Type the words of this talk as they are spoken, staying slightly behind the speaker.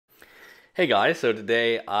Hey guys, so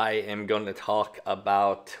today I am going to talk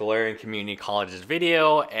about Tolarian Community College's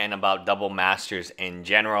video and about double masters in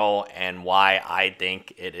general and why I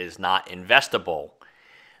think it is not investable.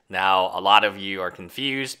 Now, a lot of you are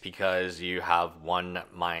confused because you have one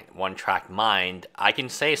track mind. I can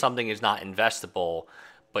say something is not investable,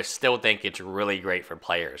 but still think it's really great for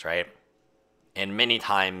players, right? And many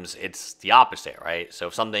times it's the opposite, right? So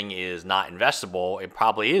if something is not investable, it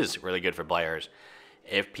probably is really good for players.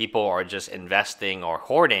 If people are just investing or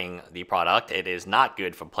hoarding the product, it is not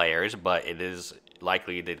good for players, but it is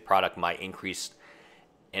likely that the product might increase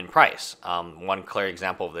in price. One clear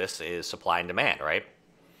example of this is supply and demand, right?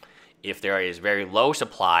 If there is very low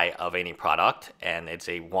supply of any product and it's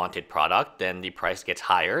a wanted product, then the price gets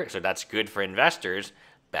higher. So that's good for investors,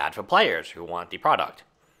 bad for players who want the product.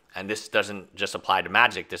 And this doesn't just apply to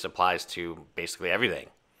Magic, this applies to basically everything.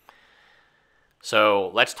 So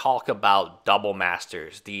let's talk about double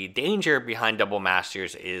masters. The danger behind double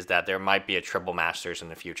masters is that there might be a triple masters in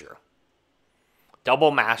the future. Double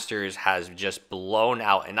masters has just blown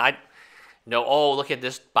out, and I know, oh, look at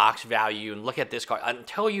this box value and look at this card.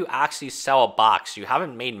 Until you actually sell a box, you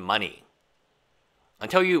haven't made money.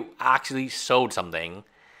 Until you actually sold something,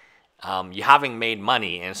 you haven't made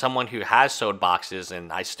money. And someone who has sold boxes,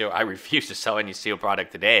 and I refuse to sell any sealed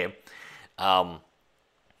product today.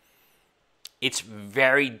 It's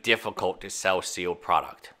very difficult to sell sealed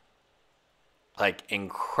product, like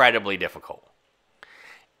incredibly difficult.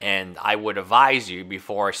 And I would advise you,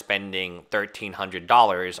 before spending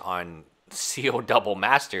 $1,300 on sealed double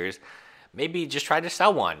masters, maybe just try to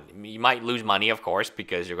sell one. You might lose money, of course,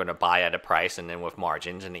 because you're going to buy at a price, and then with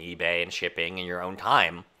margins and eBay and shipping and your own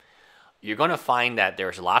time, you're going to find that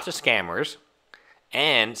there's lots of scammers.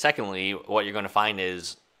 And secondly, what you're going to find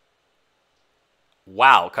is,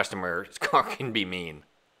 wow, customers can be mean.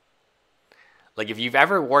 Like, if you've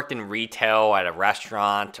ever worked in retail at a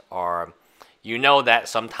restaurant, or you know that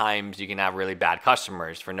sometimes you can have really bad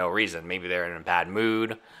customers for no reason. Maybe they're in a bad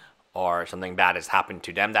mood, or something bad has happened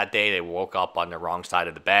to them that day. They woke up on the wrong side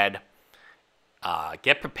of the bed.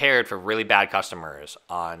 Get prepared for really bad customers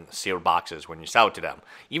on sealed boxes when you sell it to them.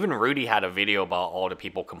 Even Rudy had a video about all the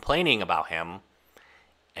people complaining about him.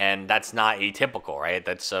 And that's not atypical, right?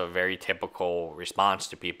 That's a very typical response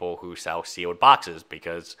to people who sell sealed boxes,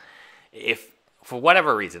 because if, for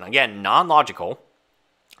whatever reason, again, non-logical,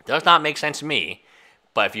 does not make sense to me,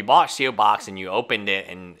 but if you bought a sealed box and you opened it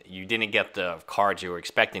and you didn't get the cards you were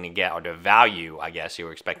expecting to get, or the value, I guess, you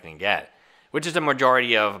were expecting to get, which is the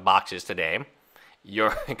majority of boxes today,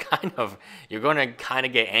 you're going to kind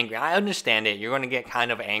of get angry. I understand it. You're going to get kind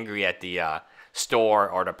of angry at the store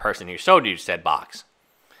or the person who sold you said box.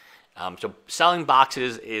 So selling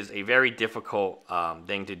boxes is a very difficult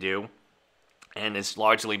thing to do, and it's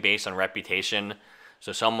largely based on reputation.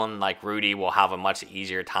 So someone like Rudy will have a much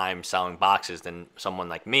easier time selling boxes than someone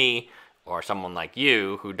like me or someone like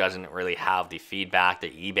you, who doesn't really have the feedback, the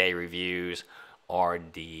eBay reviews, or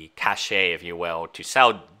the cachet, if you will, to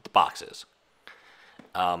sell the boxes.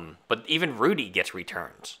 But even Rudy gets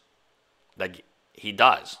returns. Like, he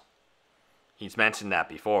does. He's mentioned that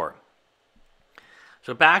before.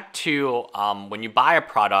 So back to when you buy a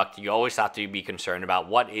product, you always have to be concerned about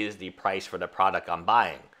what is the price for the product I'm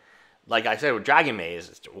buying. Like I said with Dragon Maze,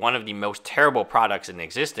 it's one of the most terrible products in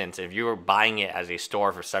existence. If you were buying it as a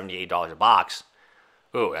store for $78 a box,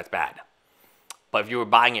 ooh, that's bad. But if you were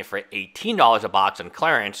buying it for $18 a box on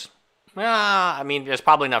clearance, I mean, there's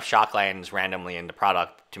probably enough shocklands randomly in the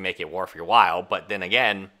product to make it worth your while. But then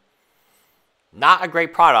again, not a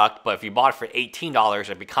great product, but if you bought it for $18,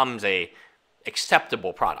 it becomes a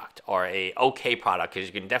acceptable product, or a okay product, because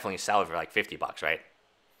you can definitely sell it for like $50, right?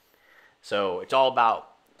 So it's all about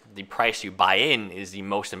the price you buy in is the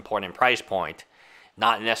most important price point,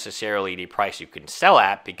 not necessarily the price you can sell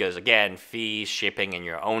at, because again, fees, shipping, and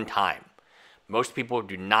your own time. Most people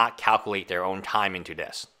do not calculate their own time into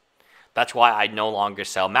this. That's why I no longer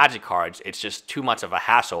sell Magic cards. It's just too much of a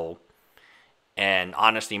hassle. And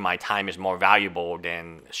honestly, my time is more valuable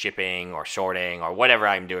than shipping or sorting or whatever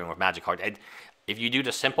I'm doing with Magic cards. If you do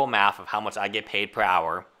the simple math of how much I get paid per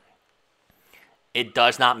hour, it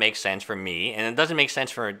does not make sense for me. And it doesn't make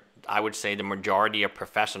sense for, I would say, the majority of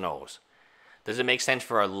professionals. Does it make sense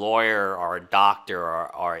for a lawyer or a doctor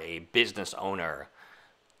or a business owner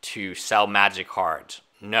to sell Magic cards?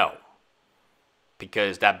 No.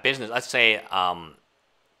 Because that business, let's say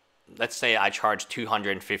I charge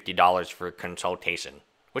 $250 for consultation,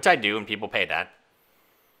 which I do, and people pay that.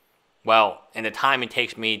 Well, in the time it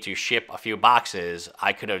takes me to ship a few boxes,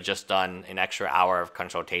 I could have just done an extra hour of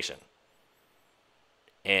consultation.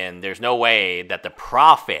 And there's no way that the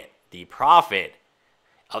profit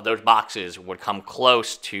of those boxes would come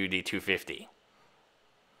close to the 250,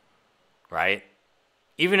 right?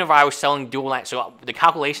 Even if I was selling dual lands, so the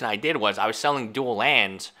calculation I did was I was selling dual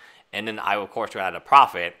lands, and then I, of course, would add a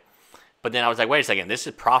profit. But then I was like, wait a second, this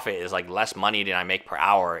is profit is like less money than I make per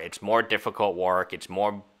hour. It's more difficult work. It's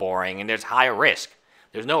more boring, and there's higher risk.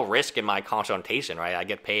 There's no risk in my consultation, right? I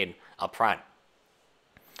get paid up front.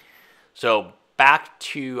 So back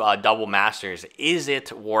to double masters. Is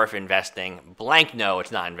it worth investing? Blank no,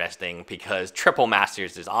 it's not investing because triple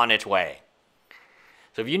masters is on its way.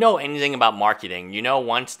 So if you know anything about marketing, you know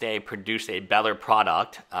once they produce a better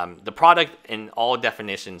product, the product in all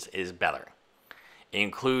definitions is better. It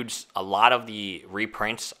includes a lot of the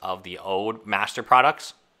reprints of the old master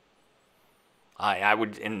products. I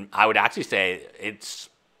would actually say it's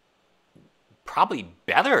probably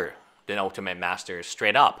better than Ultimate Masters,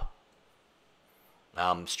 straight up.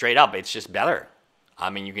 Straight up, it's just better. I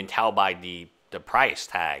mean, you can tell by the price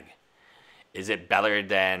tag. Is it better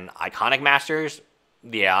than Iconic Masters?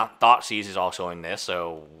 Yeah, ThoughtSeize is also in this.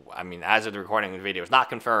 So, I mean, as of the recording of the video, it's not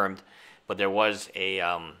confirmed, but there was a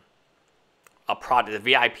product. The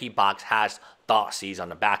VIP box has ThoughtSeize on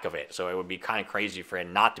the back of it, so it would be kind of crazy for it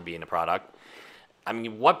not to be in the product. I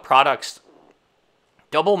mean, what products?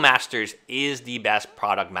 Double Masters is the best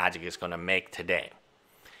product Magic is going to make today.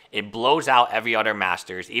 It blows out every other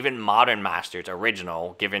Masters, even Modern Masters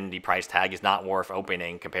original, given the price tag, is not worth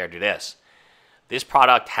opening compared to this. This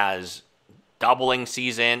product has doubling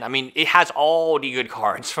season. I mean, it has all the good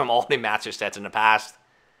cards from all the Master sets in the past.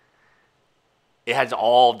 It has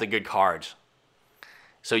all the good cards.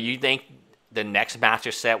 So you think the next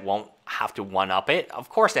Master set won't have to one-up it? Of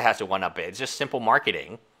course it has to one-up it. It's just simple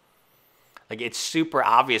marketing. Like, it's super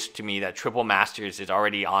obvious to me that Triple Masters is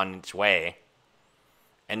already on its way.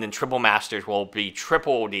 And then Triple Masters will be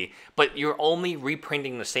triple the... But you're only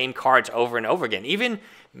reprinting the same cards over and over again. Even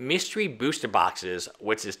Mystery Booster Boxes,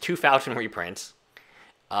 which is 2,000 reprints,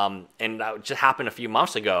 and that just happened a few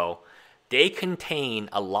months ago, they contain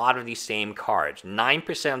a lot of these same cards.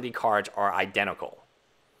 9% of the cards are identical.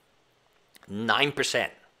 9%.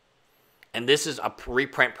 And this is a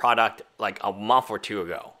reprint product like a month or two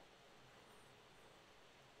ago.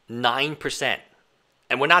 9%.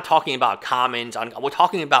 And we're not talking about commons. We're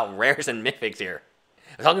talking about rares and mythics here.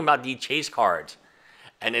 We're talking about the chase cards.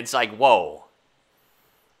 And it's like, whoa.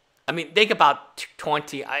 I mean, think about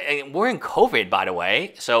 20... we're in COVID, by the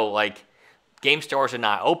way. So, like, game stores are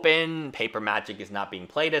not open. Paper Magic is not being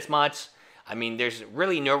played as much. I mean, there's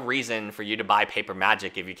really no reason for you to buy Paper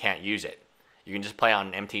Magic if you can't use it. You can just play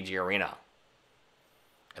on MTG Arena.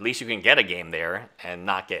 At least you can get a game there and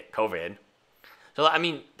not get COVID. So, I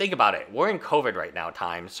mean, think about it. We're in COVID right now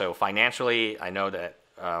time. So, financially, I know that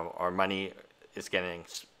our money is getting...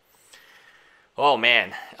 Oh,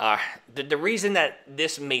 man. The reason that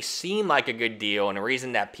this may seem like a good deal and the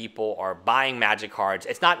reason that people are buying Magic cards,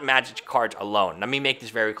 it's not Magic cards alone. Let me make this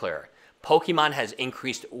very clear. Pokemon has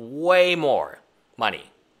increased way more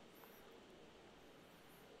money.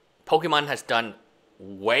 Pokemon has done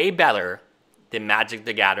way better than Magic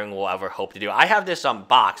the Gathering will ever hope to do. I have this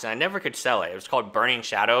box, and I never could sell it. It was called Burning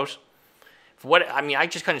Shadows. I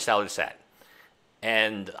just couldn't sell the set.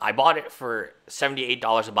 And I bought it for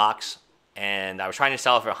 $78 a box, and I was trying to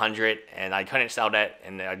sell it for $100, and I couldn't sell that,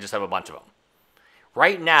 and I just have a bunch of them.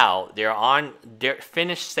 Right now, their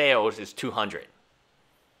finished sales is $200.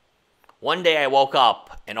 One day I woke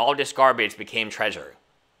up, and all this garbage became treasure.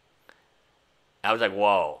 I was like,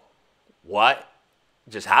 whoa, what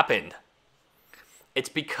just happened? It's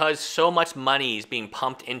because so much money is being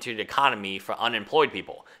pumped into the economy for unemployed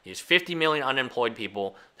people. There's 50 million unemployed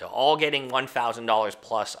people. They're all getting $1,000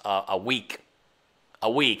 plus a week. A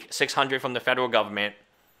week, $600 from the federal government,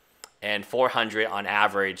 and $400 on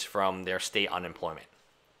average from their state unemployment.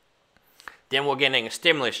 Then we're getting a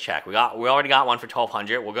stimulus check. We already got one for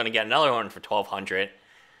 $1,200. We're going to get another one for $1,200,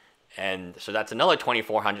 and so that's another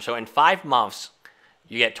 $2,400. So in 5 months,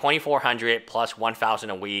 you get $2,400 plus $1,000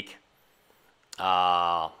 a week.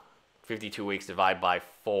 52 weeks divided by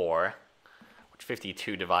 4, which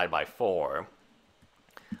 52 divided by 4.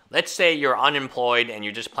 Let's say you're unemployed and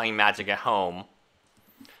you're just playing Magic at home.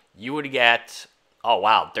 You would get, oh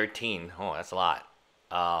wow, 13. Oh, that's a lot.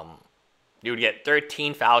 You would get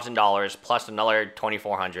 $13,000 plus another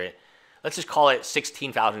 $2,400. Let's just call it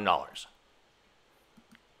 $16,000.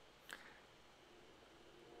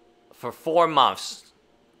 For 4 months,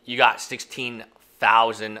 you got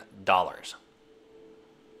 $16,000.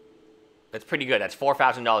 That's pretty good. That's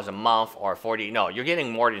 $4,000 a month or 40. No, you're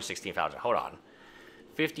getting more than 16,000. Hold on.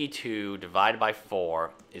 52 divided by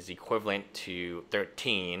 4 is equivalent to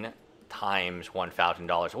 13 times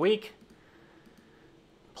 $1,000 a week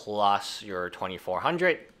plus your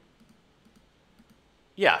 2,400.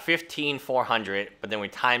 Yeah, 15,400, but then we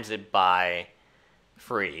times it by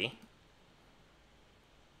 3.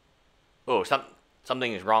 Oh,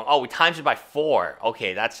 something is wrong. Oh, we times it by 4.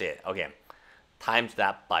 Okay, that's it. Okay. Times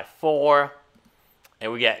that by 4.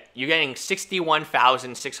 And you're getting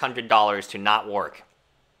 $61,600 to not work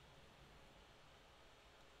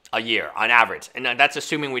a year on average. And that's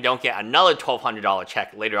assuming we don't get another $1,200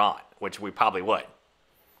 check later on, which we probably would.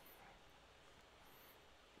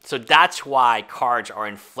 So that's why cards are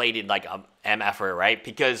inflated like a MFer, right?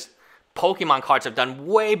 Because Pokemon cards have done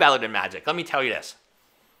way better than Magic. Let me tell you this.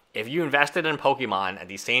 If you invested in Pokemon at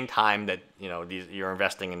the same time that, you're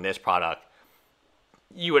investing in this product,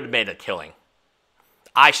 you would have made a killing.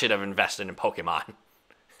 I should have invested in Pokemon.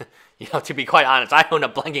 To be quite honest, I own a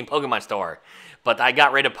blanking Pokemon store, but I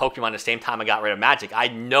got rid of Pokemon at the same time I got rid of Magic. I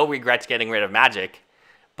had no regrets getting rid of Magic,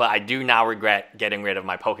 but I do now regret getting rid of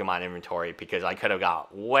my Pokemon inventory because I could have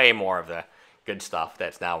got way more of the good stuff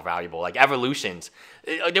that's now valuable. Like Evolutions.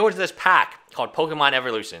 There was this pack called Pokemon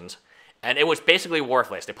Evolutions, and it was basically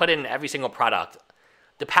worthless. They put it in every single product.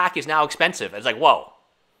 The pack is now expensive. It's like, whoa,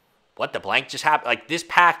 what the blank just happened? Like, this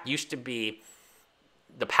pack used to be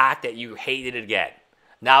the pack that you hated to get.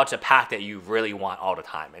 Now it's a pack that you really want all the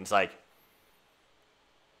time. And it's like,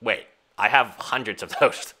 wait, I have hundreds of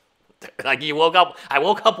those. Like, I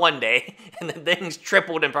woke up one day and the thing's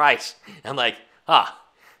tripled in price. I'm like,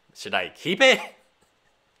 should I keep it?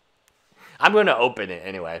 I'm going to open it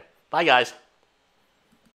anyway. Bye, guys.